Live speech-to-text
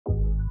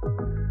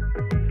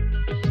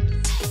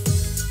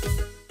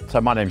So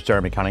my name's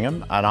Jeremy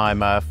Cunningham, and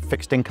I'm a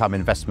fixed income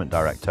investment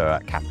director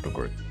at Capital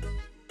Group.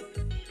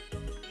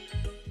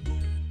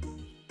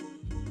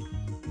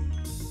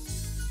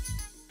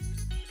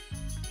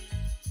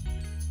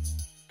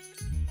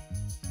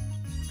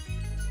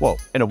 Well,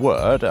 in a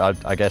word,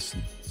 I guess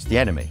it's the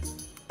enemy.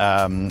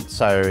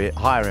 So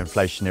higher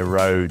inflation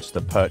erodes the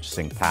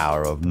purchasing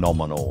power of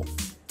nominal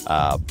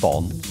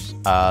bonds.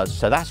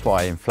 So that's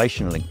why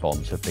inflation-linked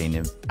bonds have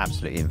been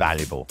absolutely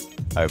invaluable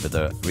over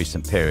the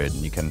recent period.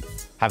 And you can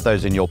have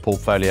those in your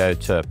portfolio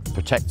to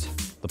protect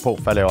the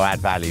portfolio or add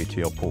value to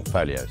your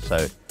portfolio.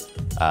 So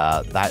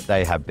that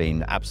they have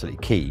been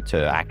absolutely key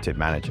to active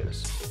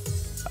managers.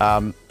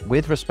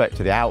 With respect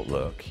to the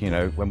outlook,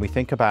 when we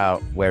think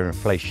about where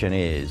inflation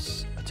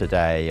is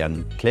today,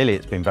 and clearly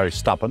it's been very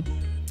stubborn,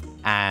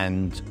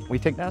 and we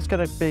think that's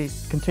going to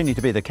continue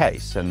to be the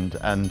case, and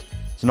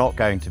it's not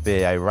going to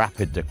be a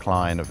rapid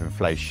decline of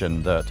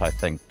inflation that I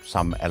think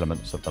some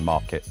elements of the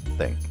market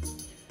think.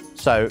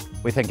 So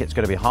we think it's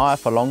going to be higher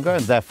for longer,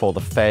 and therefore the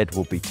Fed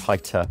will be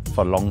tighter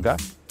for longer.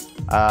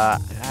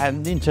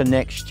 And into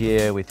next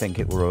year, we think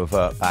it will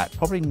revert back,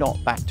 probably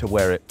not back to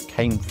where it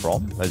came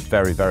from, those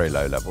very, very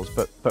low levels,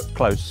 but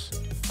close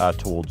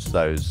towards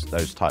those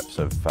types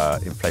of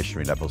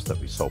inflationary levels that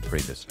we saw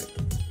previously.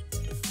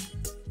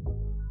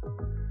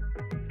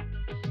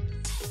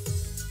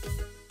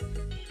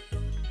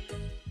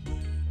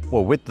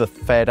 Well, with the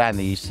Fed and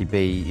the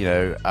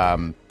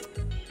ECB,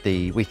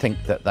 we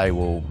think that they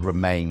will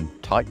remain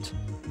tight.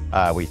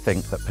 We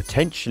think that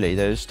potentially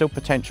there's still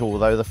potential,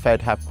 although the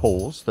Fed have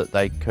paused, that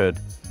they could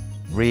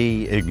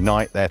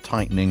reignite their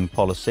tightening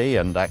policy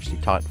and actually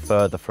tighten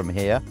further from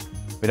here.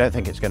 We don't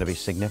think it's going to be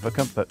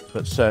significant,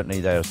 but certainly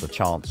there's the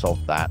chance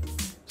of that.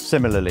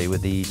 Similarly,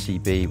 with the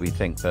ECB, we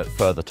think that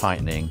further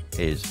tightening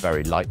is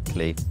very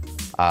likely,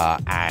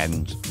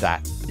 and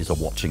that is a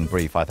watching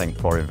brief, I think,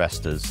 for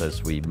investors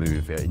as we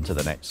move into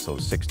the next sort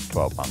of 6 to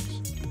 12 months.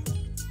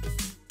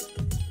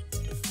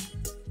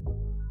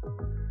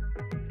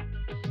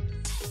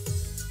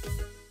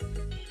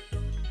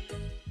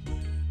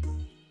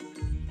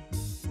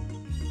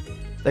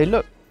 They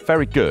look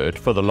very good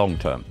for the long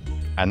term,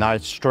 and I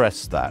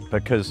stress that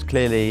because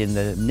clearly in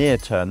the near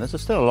term there's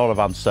still a lot of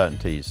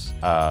uncertainties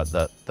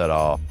that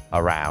are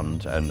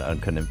around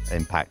and can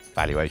impact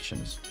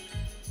valuations.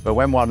 But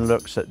when one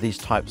looks at these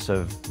types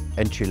of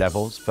entry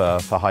levels for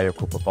higher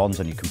corporate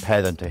bonds and you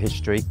compare them to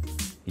history,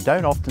 you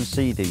don't often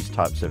see these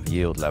types of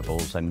yield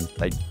levels, and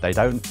they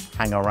don't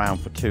hang around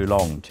for too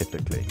long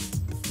typically.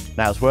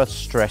 Now, it's worth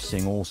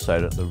stressing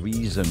also that the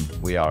reason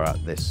we are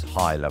at this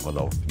high level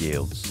of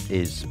yields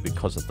is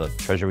because of the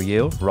treasury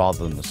yield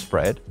rather than the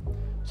spread.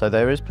 So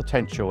there is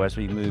potential as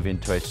we move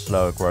into a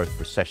slower growth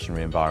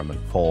recessionary environment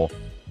for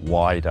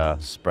wider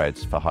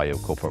spreads for high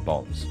yield corporate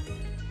bonds.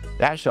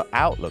 The actual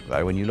outlook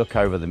though, when you look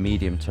over the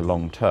medium to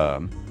long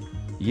term,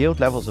 yield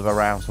levels of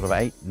around sort of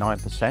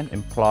 8–9%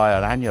 imply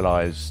an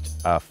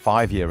annualized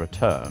 5-year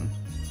return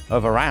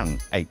of around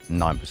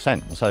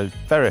 8–9%. So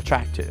very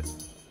attractive.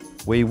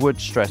 We would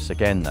stress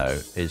again though,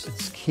 is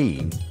it's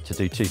key to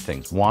do two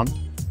things. One,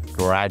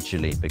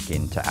 gradually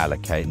begin to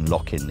allocate and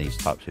lock in these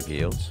types of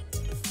yields.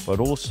 But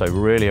also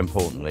really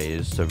importantly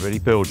is to really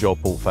build your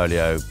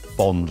portfolio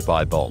bond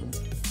by bond,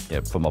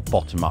 from a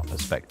bottom-up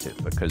perspective,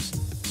 because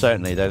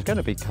certainly there's going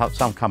to be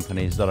some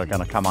companies that are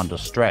going to come under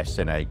stress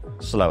in a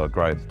slower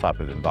growth type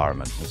of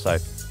environment. And so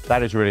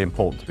that is really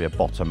important to be a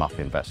bottom-up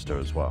investor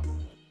as well.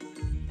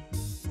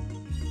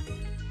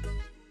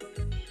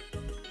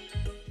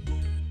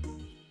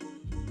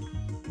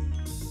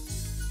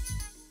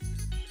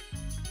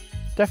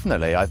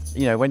 Definitely,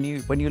 when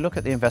you look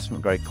at the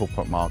investment grade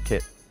corporate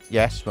market,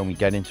 yes, when we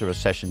get into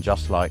recession,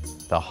 just like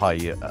the high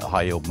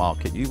yield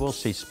market, you will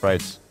see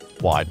spreads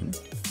widen,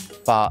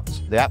 but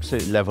the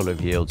absolute level of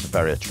yields are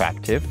very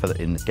attractive for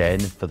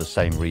the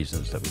same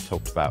reasons that we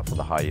talked about for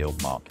the high yield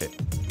market.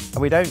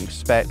 And we don't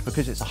expect,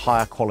 because it's a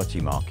higher quality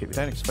market, we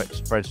don't expect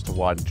spreads to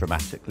widen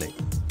dramatically.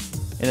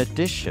 In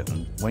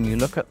addition, when you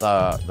look at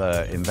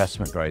the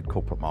investment grade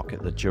corporate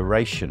market, the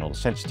duration or the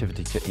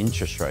sensitivity to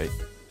interest rate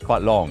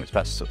quite long. It's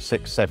about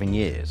 6–7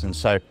 years. And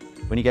so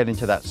when you get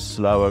into that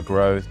slower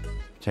growth,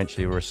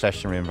 potentially a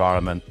recessionary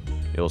environment,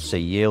 you'll see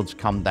yields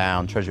come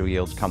down, treasury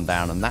yields come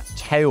down, and that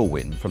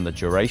tailwind from the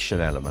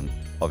duration element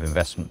of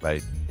investment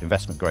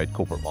grade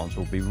corporate bonds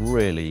will be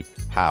really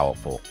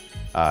powerful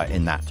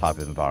in that type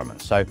of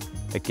environment. So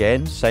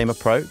again, same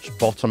approach,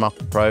 bottom-up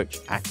approach,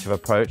 active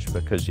approach,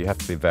 because you have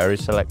to be very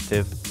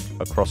selective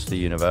across the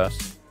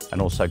universe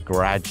and also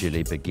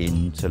gradually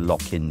begin to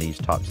lock in these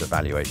types of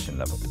valuation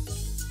levels.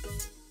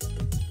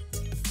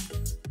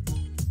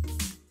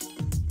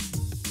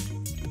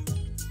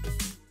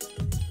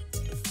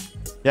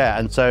 Yeah,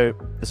 and so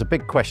it's a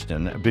big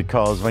question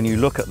because when you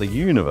look at the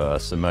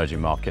universe,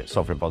 emerging market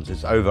sovereign bonds,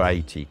 it's over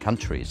 80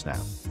 countries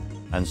now.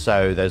 And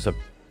so there's a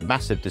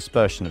massive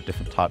dispersion of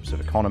different types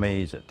of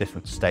economies at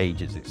different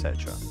stages,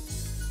 etc.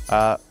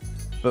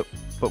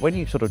 But when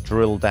you sort of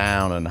drill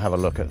down and have a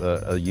look at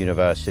the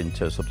universe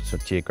into sort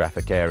of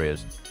geographic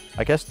areas,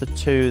 I guess the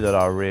two that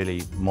are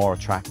really more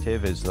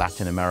attractive is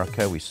Latin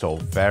America. We saw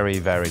very,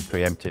 very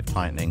preemptive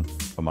tightening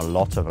from a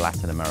lot of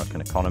Latin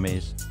American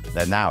economies.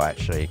 They're now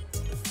actually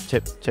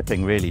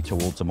tipping really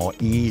towards a more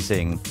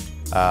easing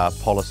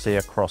policy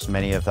across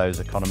many of those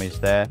economies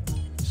there.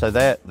 So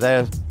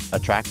they're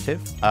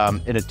attractive.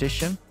 In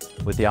addition,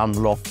 with the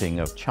unlocking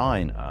of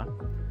China,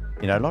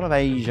 a lot of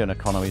Asian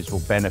economies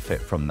will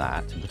benefit from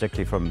that, and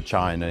particularly from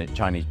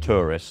Chinese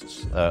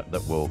tourists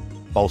that will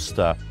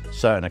bolster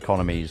certain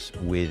economies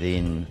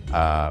within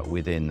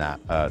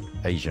that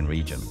Asian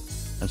region.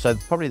 And so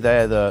probably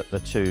they're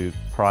the two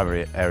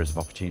primary areas of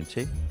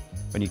opportunity.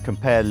 When you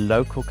compare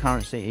local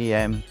currency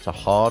EM to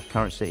hard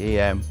currency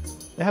EM,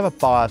 they have a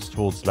bias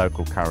towards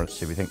local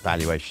currency. We think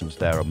valuations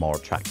there are more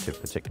attractive,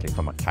 particularly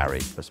from a carry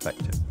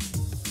perspective.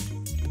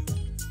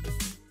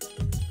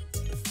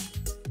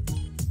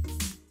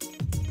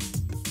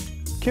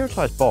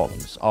 Securitized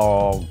bonds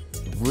are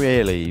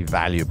really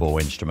valuable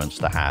instruments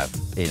to have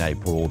in a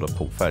broader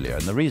portfolio.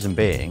 And the reason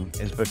being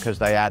is because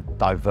they add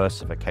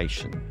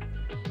diversification.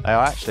 They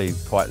are actually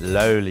quite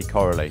lowly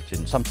correlated,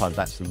 and sometimes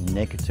actually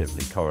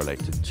negatively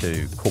correlated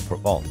to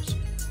corporate bonds.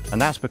 And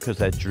that's because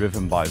they're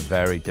driven by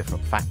very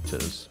different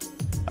factors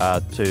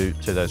to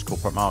those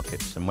corporate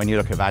markets. And when you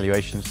look at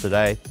valuations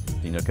today,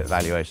 you look at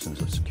valuations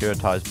of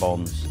securitized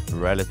bonds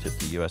relative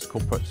to US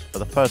corporates. For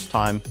the first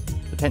time,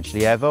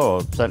 potentially ever,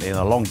 or certainly in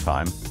a long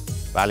time,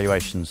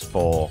 valuations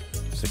for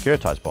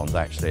securitized bonds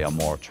actually are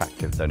more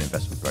attractive than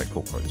investment grade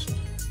corporates.